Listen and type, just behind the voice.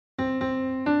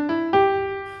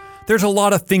There's a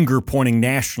lot of finger-pointing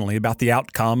nationally about the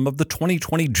outcome of the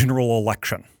 2020 general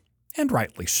election, and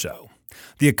rightly so.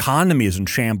 The economy is in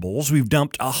shambles. We've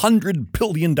dumped $100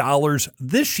 billion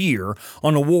this year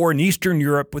on a war in Eastern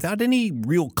Europe without any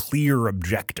real clear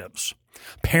objectives.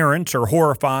 Parents are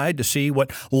horrified to see what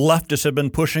leftists have been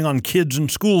pushing on kids in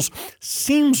schools.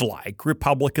 Seems like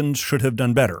Republicans should have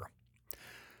done better.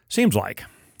 Seems like,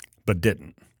 but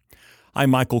didn't. I'm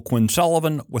Michael Quinn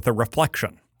Sullivan with a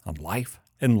reflection on life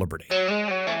and liberty.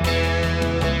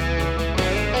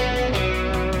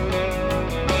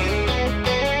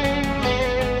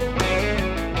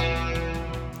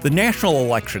 The national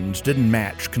elections didn't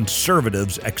match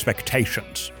conservatives'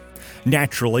 expectations.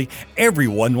 Naturally,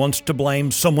 everyone wants to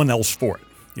blame someone else for it.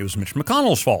 It was Mitch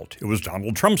McConnell's fault. It was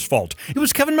Donald Trump's fault. It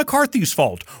was Kevin McCarthy's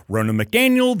fault. Ronna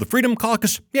McDaniel, the Freedom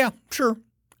Caucus. Yeah, sure.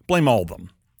 Blame all of them.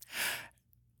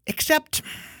 Except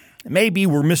maybe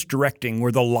we're misdirecting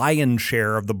where the lion's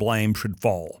share of the blame should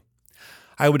fall.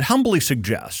 I would humbly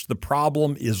suggest the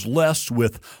problem is less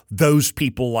with those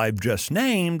people I've just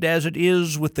named as it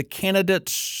is with the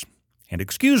candidates and,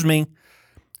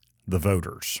 the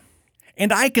voters.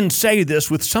 And I can say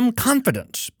this with some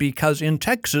confidence because in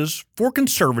Texas, for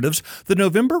conservatives, the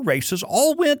November races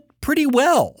all went pretty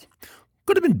well.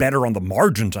 Could have been better on the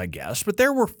margins, I guess, but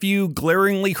there were few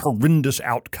glaringly horrendous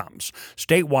outcomes.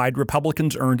 Statewide,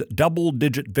 Republicans earned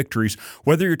double-digit victories,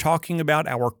 whether you're talking about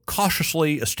our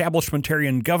cautiously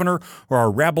establishmentarian governor or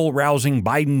our rabble-rousing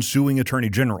Biden-suing attorney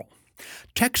general.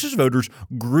 Texas voters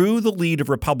grew the lead of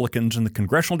Republicans in the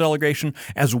congressional delegation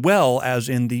as well as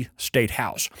in the state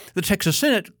house. The Texas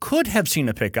Senate could have seen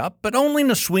a pickup, but only in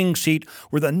a swing seat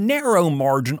where the narrow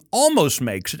margin almost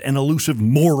makes it an elusive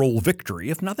moral victory,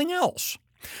 if nothing else.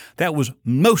 That was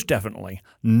most definitely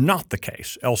not the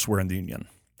case elsewhere in the Union.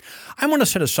 I want to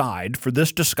set aside for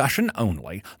this discussion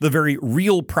only the very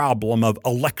real problem of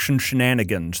election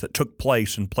shenanigans that took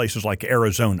place in places like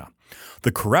Arizona.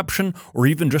 The corruption, or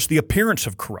even just the appearance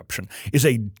of corruption, is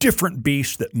a different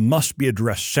beast that must be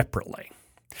addressed separately.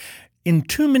 In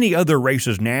too many other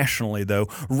races nationally, though,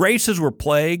 races were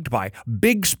plagued by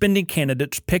big spending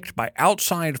candidates picked by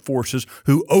outside forces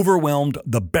who overwhelmed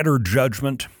the better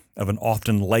judgment of an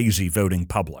often lazy voting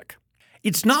public.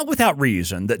 It's not without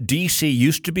reason that D.C.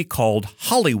 used to be called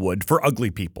Hollywood for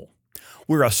ugly people.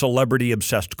 We're a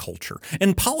celebrity-obsessed culture,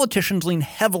 and politicians lean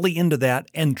heavily into that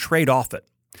and trade off it.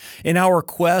 In our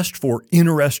quest for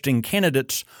interesting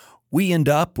candidates, we end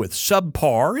up with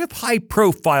subpar, if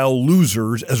high-profile,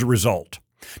 losers as a result.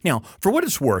 Now, for what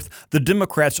it's worth, the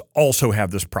Democrats also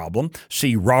have this problem.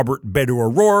 See Robert Beto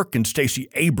O'Rourke and Stacey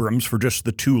Abrams for just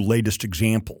the two latest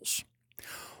examples.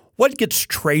 What gets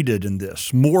traded in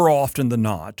this, more often than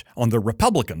not, on the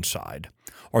Republican side,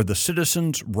 are the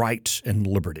citizens' rights and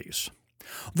liberties.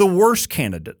 The worst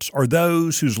candidates are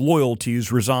those whose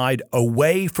loyalties reside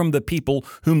away from the people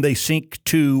whom they seek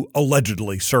to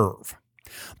allegedly serve.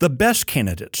 The best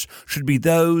candidates should be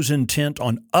those intent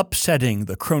on upsetting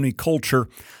the crony culture,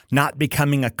 not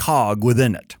becoming a cog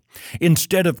within it.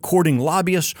 Instead of courting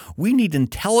lobbyists, we need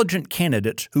intelligent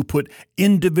candidates who put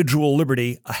individual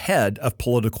liberty ahead of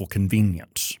political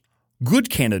convenience. Good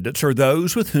candidates are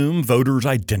those with whom voters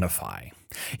identify.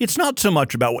 It's not so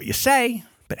much about what you say,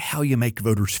 but how you make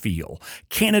voters feel.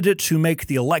 Candidates who make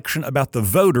the election about the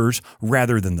voters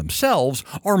rather than themselves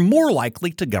are more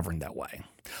likely to govern that way.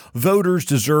 Voters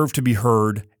deserve to be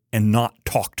heard and not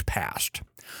talked past.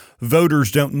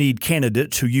 Voters don't need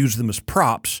candidates who use them as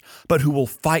props, but who will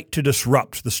fight to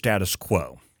disrupt the status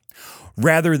quo.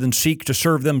 Rather than seek to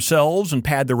serve themselves and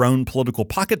pad their own political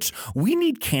pockets, we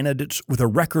need candidates with a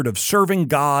record of serving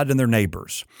God and their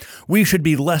neighbors. We should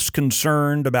be less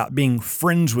concerned about being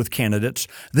friends with candidates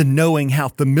than knowing how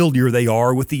familiar they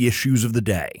are with the issues of the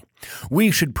day.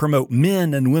 We should promote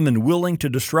men and women willing to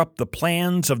disrupt the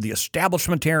plans of the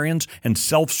establishmentarians and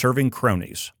self-serving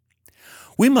cronies.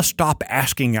 We must stop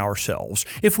asking ourselves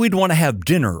if we'd want to have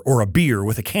dinner or a beer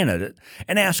with a candidate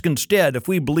and ask instead if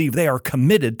we believe they are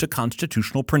committed to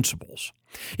constitutional principles.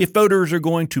 If voters are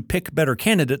going to pick better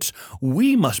candidates,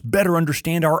 we must better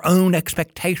understand our own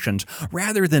expectations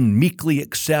rather than meekly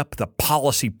accept the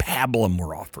policy pablum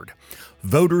we're offered.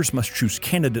 Voters must choose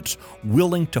candidates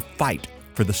willing to fight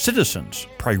for the citizens'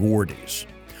 priorities.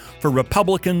 For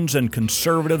Republicans and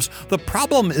conservatives, the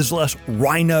problem is less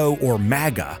Rhino or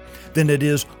MAGA than it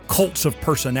is cults of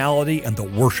personality and the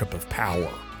worship of power.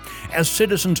 As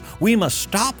citizens, we must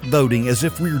stop voting as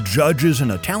if we're judges in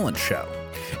a talent show.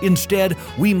 Instead,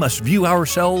 we must view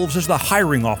ourselves as the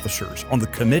hiring officers on the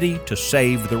committee to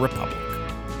save the republic.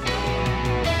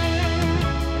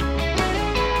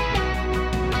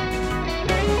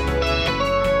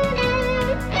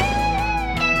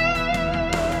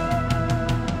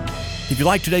 If you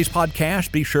like today's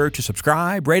podcast, be sure to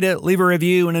subscribe, rate it, leave a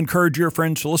review, and encourage your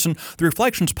friends to listen. The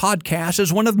Reflections podcast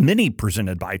is one of many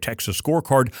presented by Texas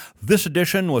Scorecard. This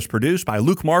edition was produced by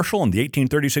Luke Marshall in the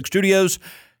 1836 studios,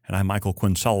 and I'm Michael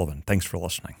Quinn Sullivan. Thanks for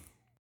listening.